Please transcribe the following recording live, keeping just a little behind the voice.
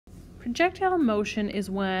projectile motion is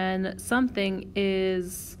when something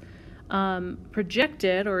is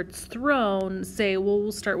projected or it's thrown, say, well,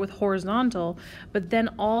 we'll start with horizontal, but then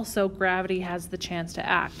also gravity has the chance to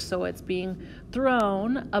act. So it's being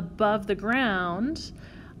thrown above the ground,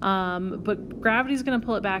 but gravity's going to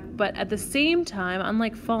pull it back. But at the same time,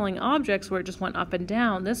 unlike falling objects where it just went up and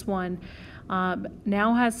down, this one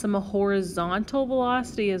now has some horizontal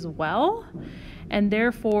velocity as well, and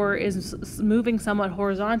therefore is moving somewhat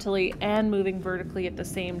horizontally and moving vertically at the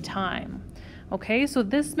same time. Okay, so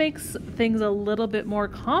this makes things a little bit more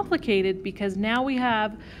complicated because now we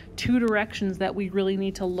have two directions that we really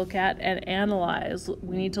need to look at and analyze.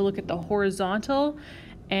 We need to look at the horizontal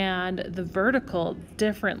and the vertical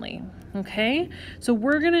differently. Okay, so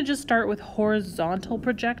we're going to just start with horizontal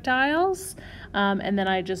projectiles, and then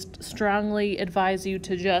I just strongly advise you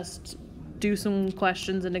to just do some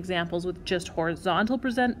questions and examples with just horizontal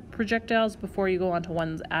projectiles before you go on to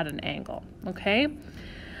ones at an angle. Okay.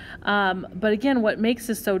 But again, what makes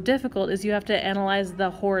this so difficult is you have to analyze the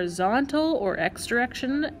horizontal or X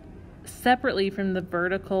direction separately from the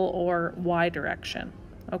vertical or Y direction.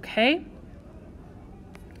 Okay?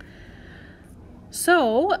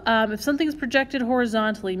 So, if something's projected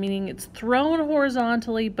horizontally, meaning it's thrown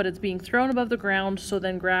horizontally, but it's being thrown above the ground, so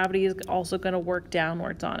then gravity is also going to work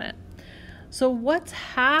downwards on it. So what's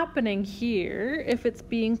happening here if it's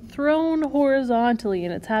being thrown horizontally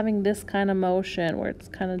and it's having this kind of motion where it's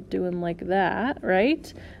kind of doing like that,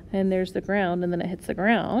 right? And there's the ground and then it hits the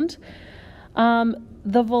ground.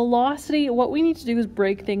 The velocity, what we need to do is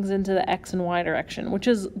break things into the X and Y direction, which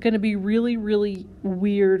is going to be really, really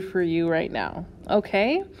weird for you right now.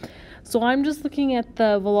 Okay? So I'm just looking at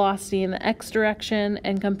the velocity in the X direction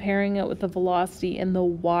and comparing it with the velocity in the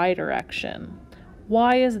Y direction.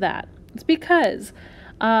 Why is that? It's because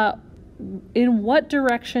in what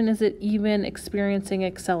direction is it even experiencing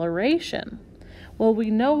acceleration? Well, we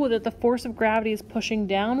know that the force of gravity is pushing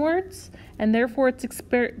downwards, and therefore it's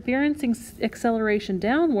experiencing acceleration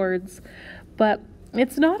downwards, but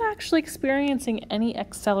it's not actually experiencing any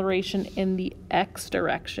acceleration in the X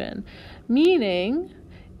direction, meaning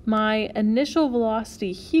my initial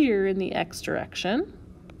velocity here in the X direction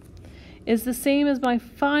is the same as my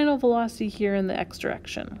final velocity here in the X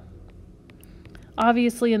direction.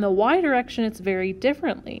 Obviously, in the Y direction, it's very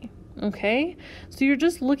differently, okay? So you're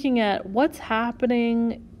just looking at what's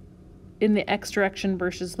happening in the X direction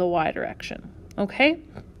versus the Y direction, okay?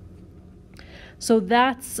 So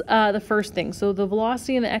that's the first thing. So the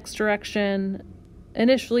velocity in the X direction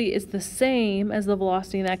initially is the same as the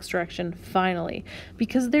velocity in the X direction finally,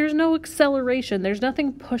 because there's no acceleration. There's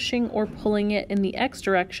nothing pushing or pulling it in the X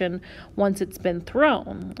direction once it's been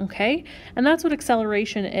thrown, okay? And that's what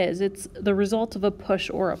acceleration is. It's the result of a push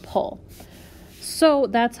or a pull. So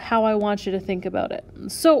that's how I want you to think about it.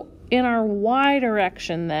 So in our Y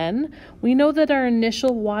direction then, we know that our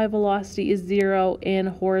initial Y velocity is 0 in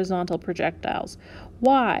horizontal projectiles.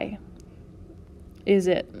 Why is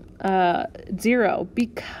it 0?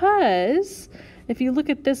 Because if you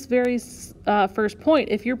look at this very first point,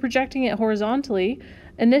 if you're projecting it horizontally,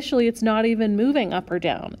 initially it's not even moving up or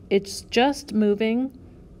down. It's just moving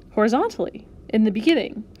horizontally in the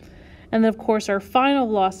beginning. And of course our final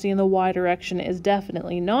velocity in the Y direction is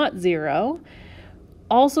definitely not 0.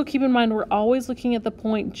 Also keep in mind we're always looking at the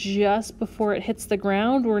point just before it hits the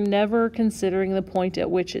ground. We're never considering the point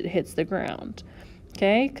at which it hits the ground.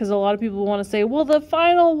 Okay, because a lot of people want to say, well, the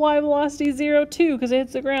final Y velocity is 0 too because it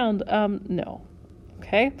hits the ground. No.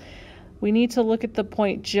 Okay, we need to look at the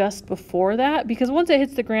point just before that, because once it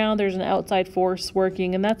hits the ground, there's an outside force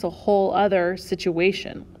working, and that's a whole other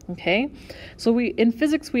situation. Okay, so in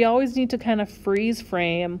physics, we always need to kind of freeze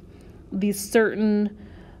frame these certain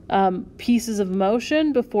pieces of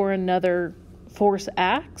motion before another force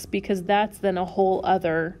acts, because that's then a whole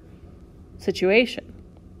other situation.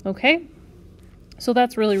 Okay. So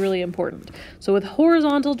that's really, really important. So with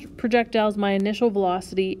horizontal projectiles, my initial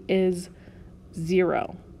velocity is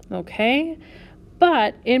 0, okay?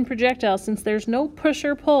 But in projectiles, since there's no push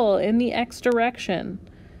or pull in the X direction,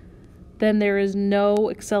 then there is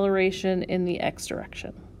no acceleration in the X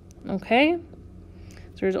direction, okay?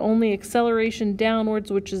 So there's only acceleration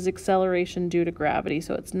downwards, which is acceleration due to gravity.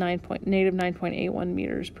 So it's negative 9.81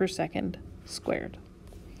 meters per second squared,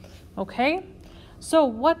 okay? So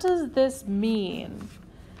what does this mean?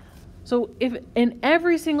 So if in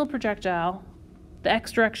every single projectile, the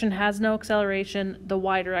X direction has no acceleration, the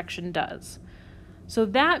Y direction does. So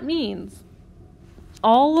that means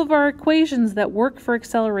all of our equations that work for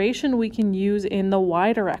acceleration we can use in the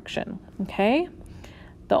Y direction, okay?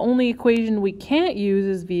 The only equation we can't use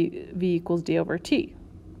is v equals d over t.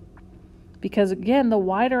 because again, the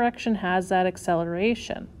y direction has that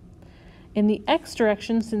acceleration. In the x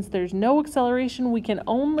direction, since there's no acceleration, we can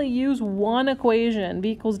only use one equation,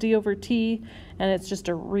 v equals d over t, and it's just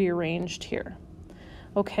rearranged here.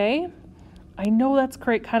 Okay, I know that's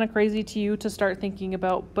kind of crazy to you to start thinking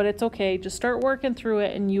about, but it's okay. Just start working through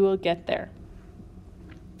it and you will get there.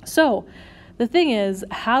 So the thing is,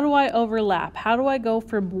 how do I overlap? How do I go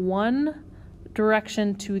from one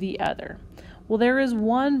direction to the other? Well, there is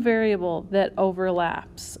one variable that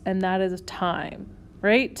overlaps, and that is time,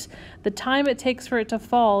 right? The time it takes for it to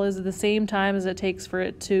fall is the same time as it takes for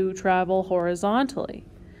it to travel horizontally.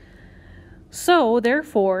 So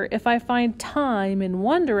therefore, if I find time in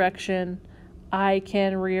one direction, I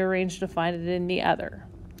can rearrange to find it in the other,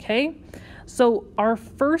 okay? So our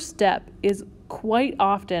first step is quite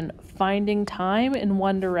often finding time in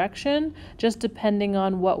one direction, just depending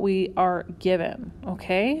on what we are given,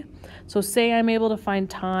 okay? So say I'm able to find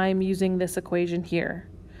time using this equation here,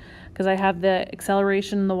 because I have the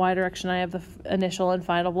acceleration in the y direction, I have the initial and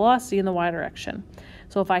final velocity in the y direction.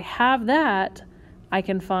 So if I have that, I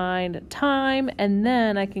can find time, and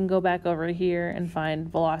then I can go back over here and find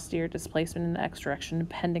velocity or displacement in the x direction,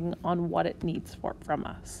 depending on what it needs from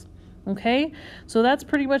us. Okay, so that's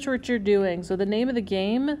pretty much what you're doing. So the name of the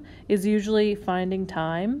game is usually finding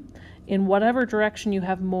time in whatever direction you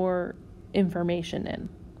have more information in.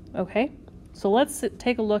 Okay, so let's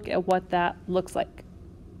take a look at what that looks like.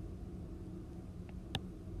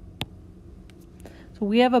 So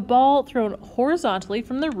we have a ball thrown horizontally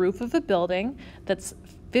from the roof of a building that's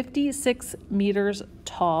 56 meters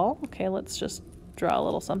tall. Okay, let's just draw a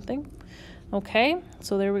little something. Okay,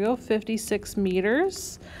 so there we go, 56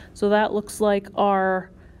 meters. So that looks like our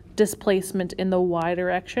displacement in the y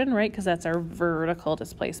direction, right? Because that's our vertical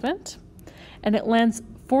displacement. And it lands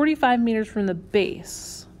 45 meters from the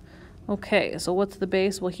base. Okay, so what's the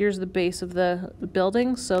base? Well, here's the base of the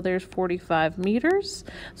building, so there's 45 meters.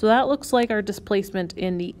 So that looks like our displacement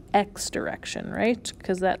in the x direction, right?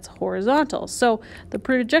 Because that's horizontal. So the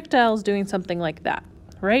projectile is doing something like that,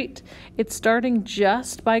 right? It's starting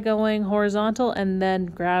just by going horizontal, and then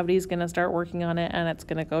gravity is going to start working on it, and it's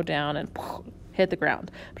going to go down and hit the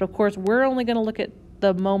ground. But of course, we're only going to look at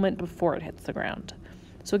the moment before it hits the ground.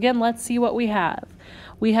 So again, let's see what we have.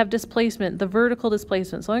 We have displacement, the vertical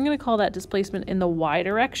displacement. So I'm going to call that displacement in the y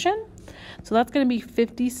direction. So that's going to be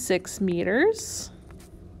 56 meters.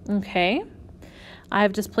 Okay. I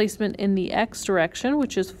have displacement in the x direction,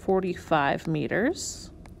 which is 45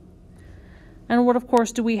 meters. And what, of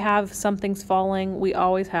course, do we have if something's falling? We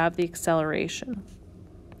always have the acceleration.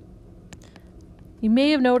 You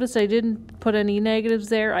may have noticed I didn't put any negatives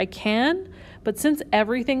there. I can. But since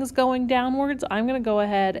everything's going downwards, I'm going to go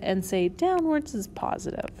ahead and say downwards is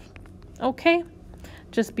positive. Okay?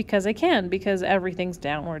 Just because I can, because everything's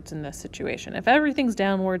downwards in this situation. If everything's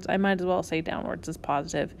downwards, I might as well say downwards is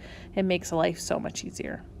positive. It makes life so much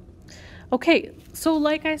easier. Okay, so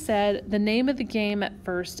like I said, the name of the game at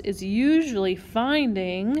first is usually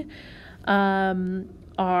finding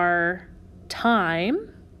our time,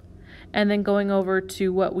 and then going over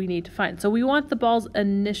to what we need to find. So we want the ball's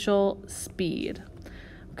initial speed.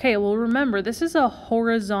 Okay, well remember, this is a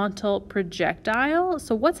horizontal projectile.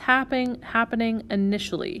 So what's happening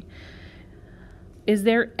initially? Is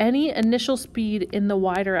there any initial speed in the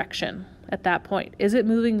y direction at that point? Is it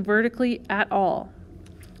moving vertically at all?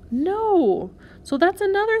 No. So that's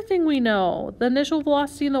another thing we know. The initial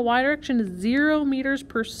velocity in the y direction is 0 meters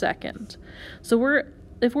per second. So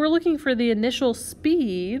if we're looking for the initial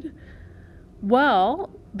speed,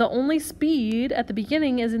 well, the only speed at the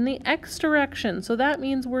beginning is in the x direction. So that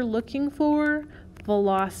means we're looking for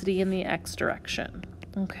velocity in the x direction.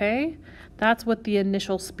 Okay? That's what the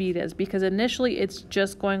initial speed is, because initially it's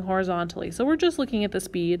just going horizontally. So we're just looking at the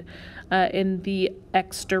speed in the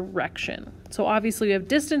x direction. So obviously we have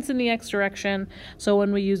distance in the x direction. So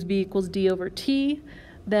when we use v equals d over t,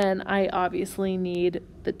 then I obviously need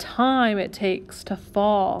the time it takes to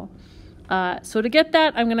fall. So to get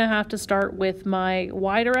that, I'm going to have to start with my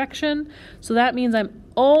y direction. So that means I'm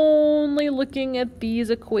only looking at these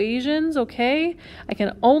equations, okay? I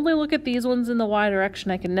can only look at these ones in the y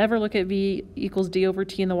direction. I can never look at v equals d over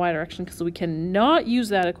t in the y direction, because we cannot use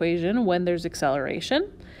that equation when there's acceleration.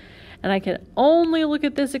 And I can only look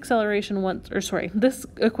at this acceleration this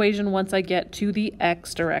equation once I get to the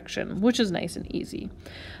x direction, which is nice and easy.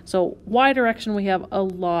 So y direction, we have a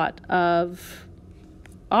lot of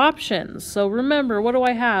options. So remember, what do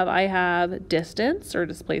I have? I have distance or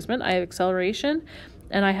displacement, I have acceleration,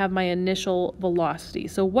 and I have my initial velocity.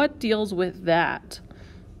 So what deals with that?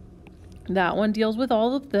 That one deals with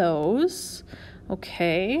all of those.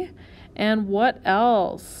 Okay. And what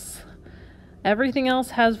else? Everything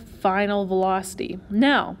else has final velocity.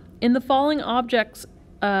 Now, in the falling objects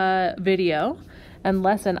video and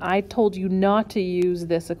lesson, I told you not to use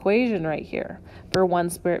this equation right here for one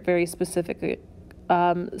very specific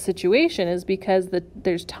situation, is because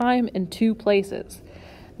there's time in two places.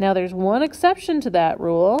 Now, there's one exception to that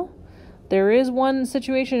rule. There is one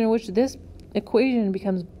situation in which this equation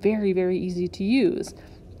becomes very, very easy to use,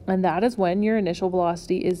 and that is when your initial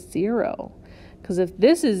velocity is 0. Because if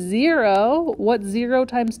this is 0, what's 0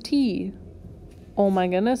 times t? Oh my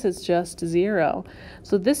goodness, it's just 0.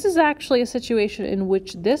 So this is actually a situation in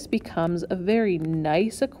which this becomes a very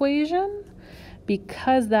nice equation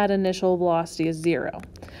because that initial velocity is 0.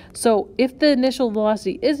 So if the initial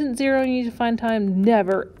velocity isn't 0 and you need to find time,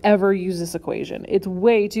 never ever use this equation. It's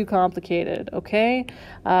way too complicated, okay?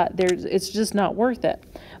 It's just not worth it.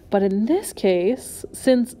 But in this case,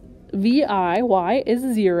 since y is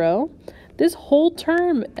 0, this whole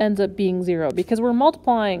term ends up being 0 because we're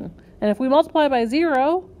multiplying. And if we multiply by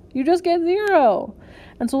 0, you just get 0.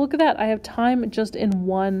 And so look at that. I have time just in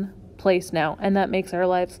one place now. And that makes our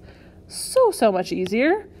lives so much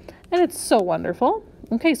easier. And it's so wonderful.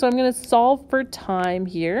 Okay, so I'm going to solve for time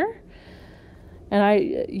here.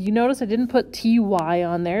 And you notice I didn't put ty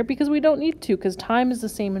on there because we don't need to, because time is the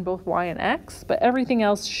same in both y and x. But everything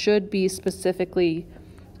else should be specifically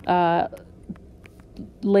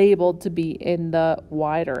labeled to be in the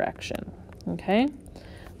y direction. Okay?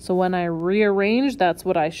 So when I rearrange, that's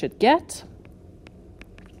what I should get.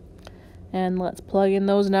 And let's plug in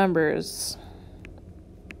those numbers.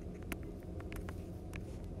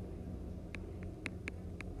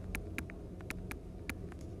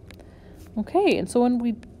 Okay, and so when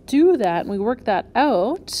we do that and we work that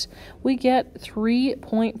out, we get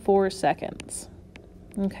 3.4 seconds.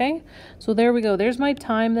 Okay, so there we go. There's my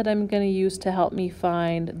time that I'm going to use to help me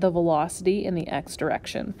find the velocity in the x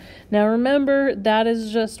direction. Now remember, that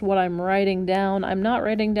is just what I'm writing down. I'm not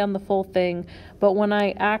writing down the full thing, but when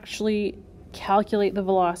I actually calculate the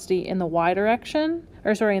velocity in the y direction,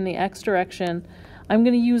 in the x direction, I'm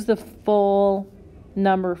going to use the full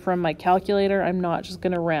number from my calculator. I'm not just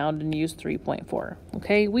going to round and use 3.4.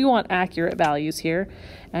 Okay, we want accurate values here,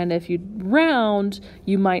 and if you round,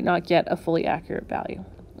 you might not get a fully accurate value.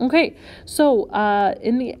 Okay, so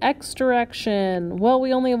in the x direction, well,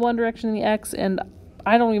 we only have one direction in the x, and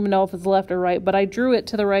I don't even know if it's left or right, but I drew it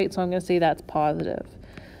to the right, so I'm going to say that's positive.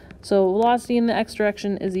 So velocity in the x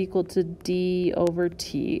direction is equal to d over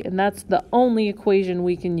t, and that's the only equation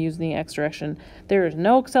we can use in the x direction. There is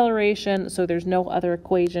no acceleration, so there's no other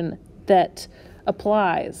equation that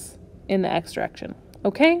applies in the x direction.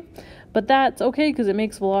 Okay? But that's okay because it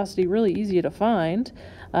makes velocity really easy to find.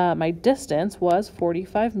 My distance was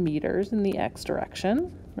 45 meters in the x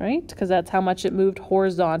direction, right? Because that's how much it moved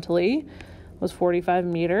horizontally, was 45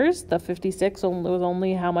 meters. The 56 was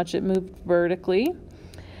only how much it moved vertically.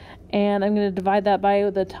 And I'm going to divide that by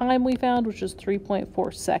the time we found, which is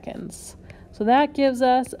 3.4 seconds. So that gives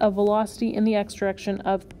us a velocity in the x direction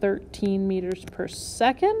of 13 meters per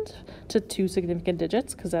second to 2 significant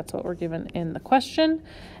digits, because that's what we're given in the question.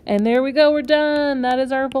 And there we go, we're done. That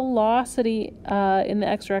is our velocity in the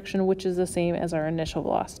x direction, which is the same as our initial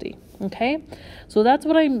velocity. Okay, so that's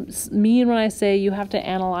what I mean when I say you have to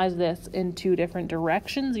analyze this in two different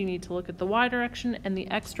directions. You need to look at the y direction and the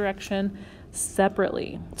x direction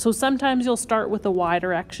separately. So sometimes you'll start with the y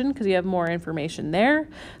direction because you have more information there.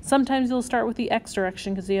 Sometimes you'll start with the x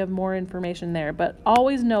direction because you have more information there. But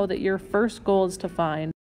always know that your first goal is to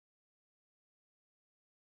find